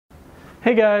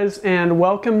Hey guys, and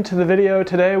welcome to the video.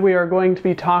 Today we are going to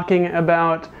be talking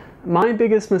about my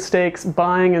biggest mistakes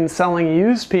buying and selling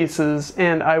used pieces,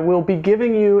 and I will be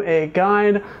giving you a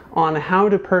guide on how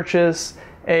to purchase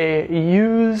a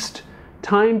used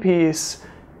timepiece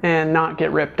and not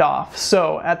get ripped off.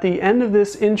 So at the end of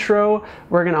this intro,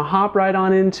 we're gonna hop right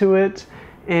on into it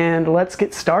and let's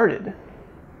get started.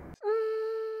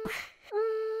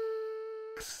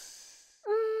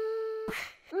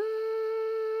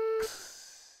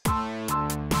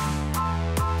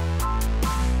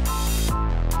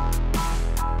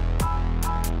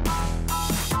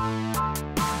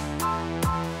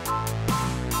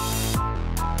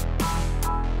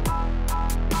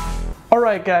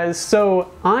 Alright guys,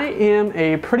 so I am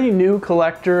a pretty new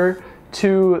collector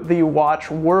to the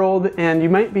watch world, and you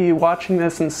might be watching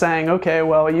this and saying, okay,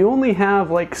 well, you only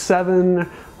have like 7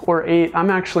 or 8, I'm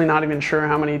actually not even sure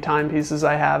how many timepieces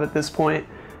I have at this point.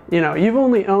 You know, you've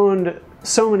only owned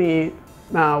so many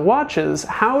watches,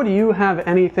 how do you have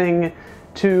anything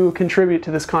to contribute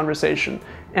to this conversation?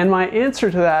 And my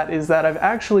answer to that is that I've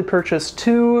actually purchased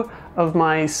 2 of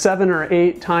my 7 or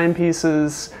 8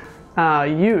 timepieces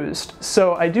used.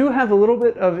 So I do have a little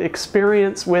bit of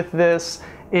experience with this,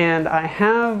 and I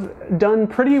have done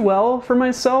pretty well for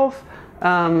myself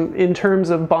in terms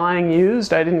of buying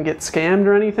used. I didn't get scammed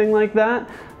or anything like that,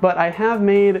 but I have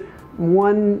made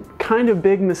one kind of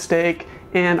big mistake,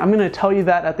 and I'm going to tell you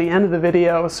that at the end of the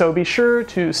video, so be sure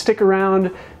to stick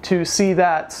around to see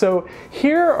that. So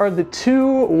here are the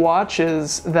 2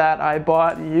 watches that I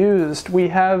bought used. We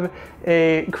have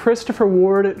a Christopher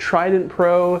Ward Trident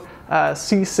Pro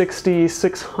C60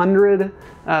 600.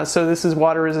 So this is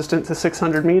water resistant to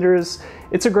 600 meters.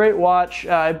 It's a great watch.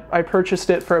 I purchased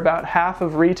it for about half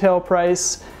of retail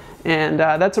price, and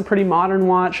that's a pretty modern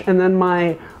watch. And then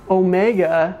my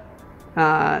Omega,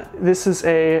 this is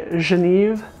a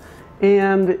Genève,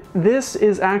 and this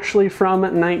is actually from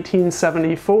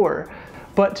 1974.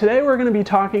 But today we're going to be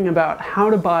talking about how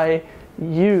to buy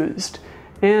used.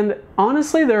 And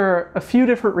honestly, there are a few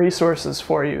different resources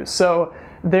for you. So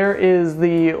there is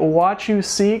the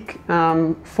Watchuseek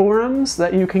forums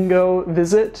that you can go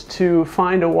visit to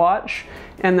find a watch,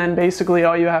 and then basically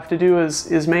all you have to do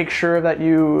is make sure that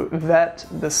you vet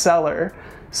the seller.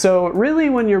 So really,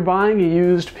 when you're buying a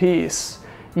used piece,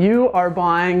 you are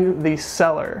buying the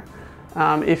seller.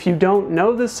 If you don't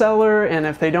know the seller, and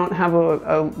if they don't have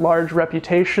a large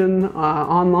reputation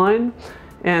online,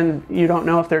 and you don't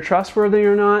know if they're trustworthy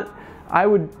or not, I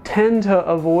would tend to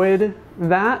avoid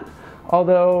that.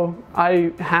 Although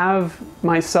I have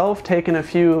myself taken a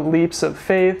few leaps of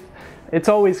faith. It's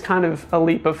always kind of a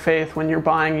leap of faith when you're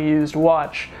buying a used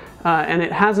watch, and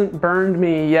it hasn't burned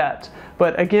me yet.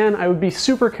 But again, I would be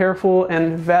super careful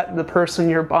and vet the person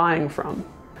you're buying from.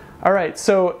 Alright,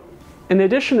 so in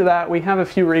addition to that, we have a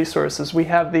few resources. We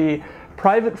have the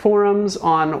private forums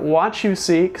on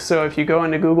Watchuseek, so if you go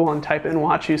into Google and type in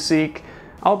Watchuseek,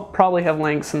 I'll probably have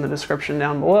links in the description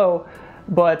down below.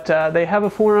 But they have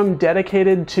a forum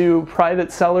dedicated to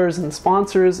private sellers and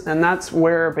sponsors, and that's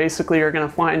where basically you're going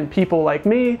to find people like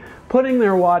me putting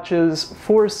their watches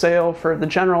for sale for the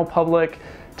general public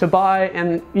to buy,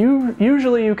 and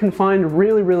usually you can find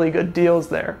really good deals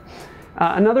there.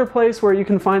 Another place where you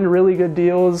can find really good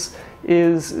deals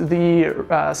is the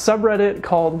subreddit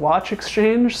called Watch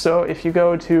Exchange. So if you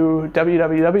go to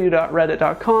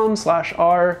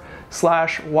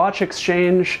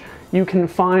www.reddit.com/r/watchexchange, you can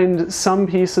find some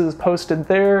pieces posted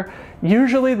there.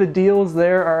 Usually the deals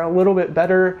there are a little bit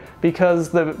better because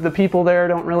the people there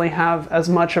don't really have as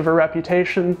much of a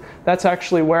reputation. That's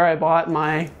actually where I bought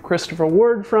my Christopher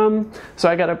Ward from, so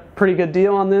I got a pretty good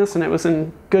deal on this, and it was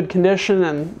in good condition,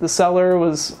 and the seller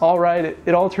was all right.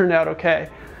 It all turned out okay.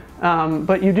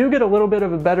 But you do get a little bit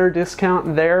of a better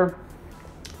discount there.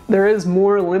 There is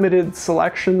more limited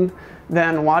selection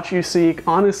than Watchuseek.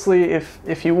 Honestly,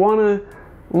 if you want to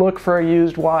look for a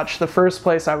used watch, the first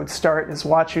place I would start is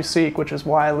Watchuseek, which is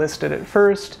why I listed it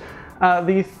first.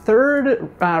 The third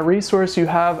resource you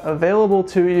have available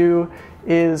to you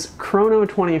is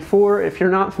Chrono24. If you're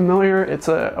not familiar, it's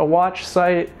a watch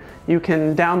site. You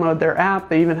can download their app.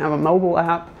 They even have a mobile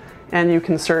app, and you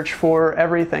can search for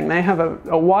everything. They have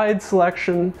a wide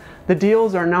selection. The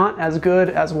deals are not as good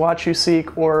as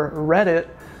Watchuseek or Reddit,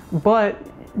 but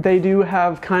they do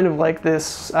have kind of like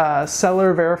this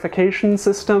seller verification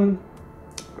system.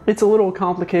 It's a little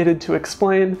complicated to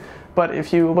explain, but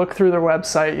if you look through their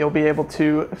website, you'll be able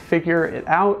to figure it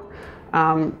out.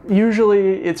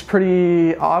 Usually it's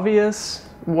pretty obvious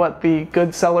what the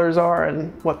good sellers are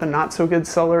and what the not so good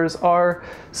sellers are.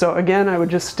 So again, I would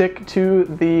just stick to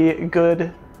the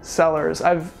good sellers.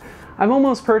 I've I've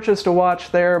almost purchased a watch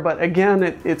there, but again,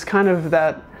 it's kind of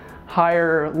that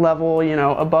higher level, you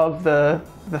know, above the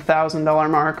 $1,000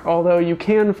 mark, although you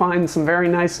can find some very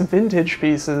nice vintage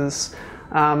pieces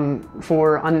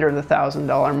for under the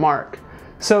 $1,000 mark.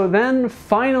 So then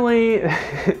finally,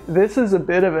 this is a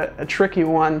bit of a tricky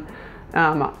one.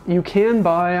 You can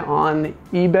buy on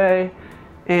eBay,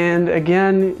 and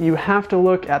again, you have to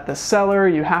look at the seller.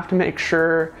 You have to make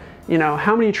sure, you know,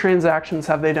 how many transactions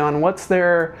have they done? What's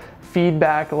their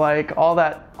feedback like? All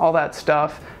that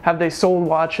stuff. Have they sold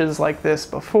watches like this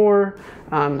before?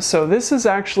 So this is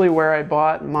actually where I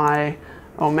bought my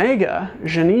Omega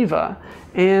Geneva,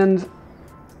 and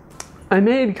I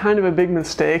made kind of a big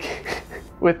mistake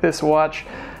with this watch.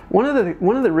 One of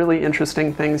the really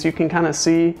interesting things you can kind of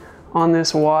see on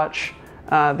this watch,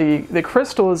 the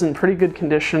crystal is in pretty good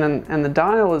condition, and the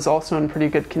dial is also in pretty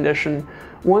good condition.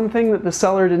 One thing that the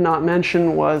seller did not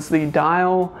mention was the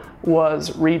dial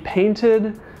was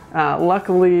repainted.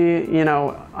 Luckily, you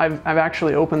know, I've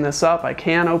actually opened this up. I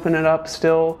can open it up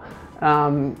still.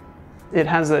 It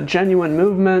has a genuine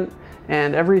movement,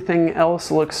 and everything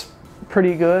else looks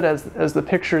pretty good as the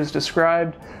pictures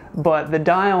described, but the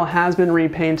dial has been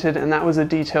repainted, and that was a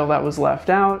detail that was left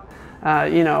out.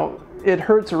 You know, it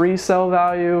hurts resale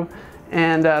value.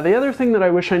 And the other thing that I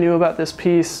wish I knew about this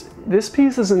piece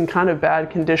is in kind of bad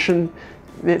condition.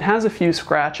 It has a few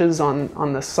scratches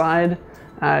on the side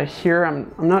here.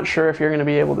 I'm not sure if you're going to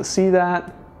be able to see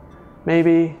that.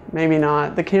 Maybe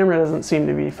not. The camera doesn't seem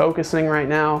to be focusing right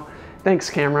now. Thanks,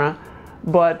 camera.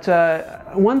 But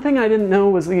one thing I didn't know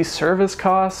was these service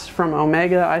costs from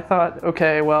Omega. I thought,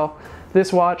 okay, well,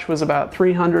 this watch was about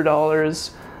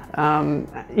 $300.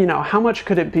 You know, how much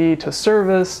could it be to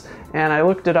service? And I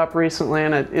looked it up recently,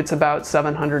 and it's about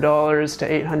 $700 to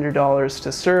 $800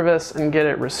 to service and get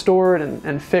it restored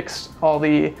and fix all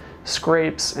the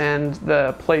scrapes and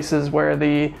the places where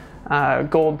the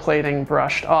gold plating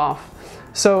brushed off.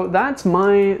 So that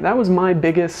was my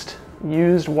biggest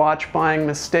used watch buying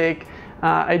mistake.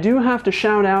 I do have to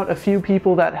shout out a few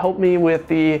people that helped me with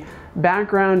the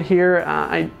background here.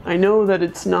 I know that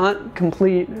it's not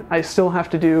complete. I still have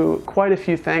to do quite a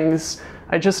few things.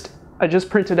 I just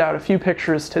printed out a few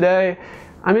pictures today.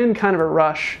 I'm in kind of a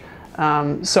rush.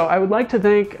 So I would like to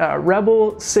thank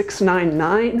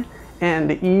Rebel699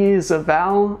 and E.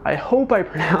 Zaval. I hope I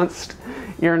pronounced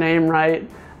your name right,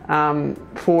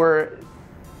 for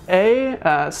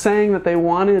saying that they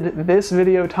wanted this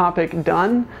video topic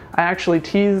done. I actually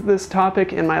teased this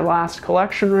topic in my last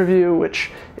collection review,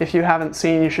 which if you haven't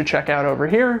seen, you should check out over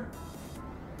here.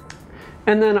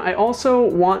 And then I also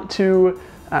want to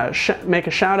make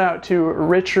a shout out to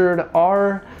Richard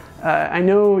R. I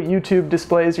know YouTube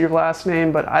displays your last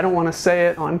name, but I don't want to say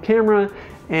it on camera,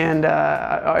 and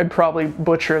I'd probably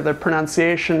butcher the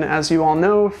pronunciation, as you all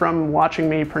know from watching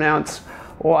me pronounce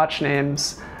watch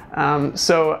names.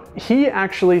 So he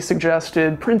actually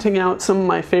suggested printing out some of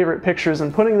my favorite pictures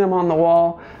and putting them on the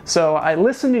wall. So I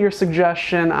listened to your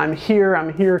suggestion. I'm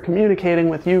here communicating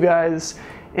with you guys.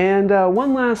 And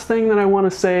one last thing that I want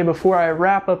to say before I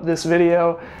wrap up this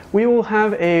video, we will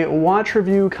have a watch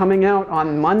review coming out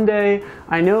on Monday.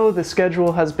 I know the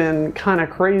schedule has been kind of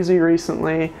crazy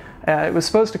recently. It was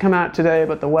supposed to come out today,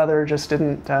 but the weather just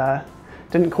didn't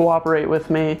cooperate with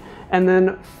me. And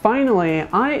then finally,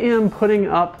 I am putting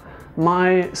up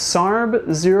my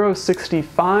SARB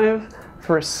 065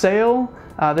 for sale.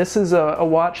 This is a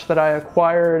watch that I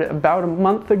acquired about a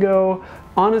month ago.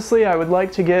 Honestly, I would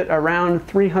like to get around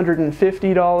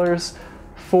 $350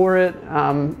 for it.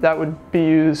 That would be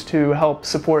used to help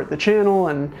support the channel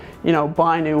and, you know,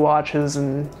 buy new watches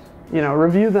and, you know,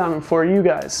 review them for you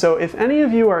guys. So if any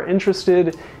of you are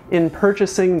interested in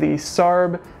purchasing the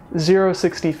SARB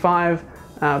 065,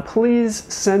 please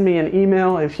send me an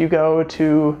email. If you go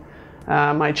to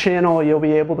my channel, you'll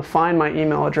be able to find my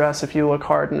email address if you look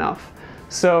hard enough.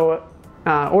 So,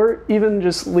 or even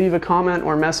just leave a comment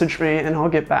or message me and I'll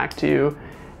get back to you.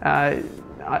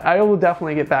 I will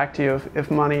definitely get back to you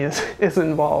if money is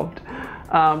involved.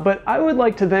 But I would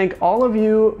like to thank all of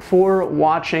you for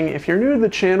watching. If you're new to the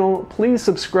channel, please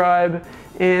subscribe.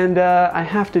 And I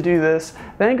have to do this.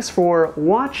 Thanks for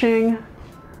watching.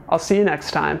 I'll see you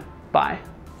next time. Bye.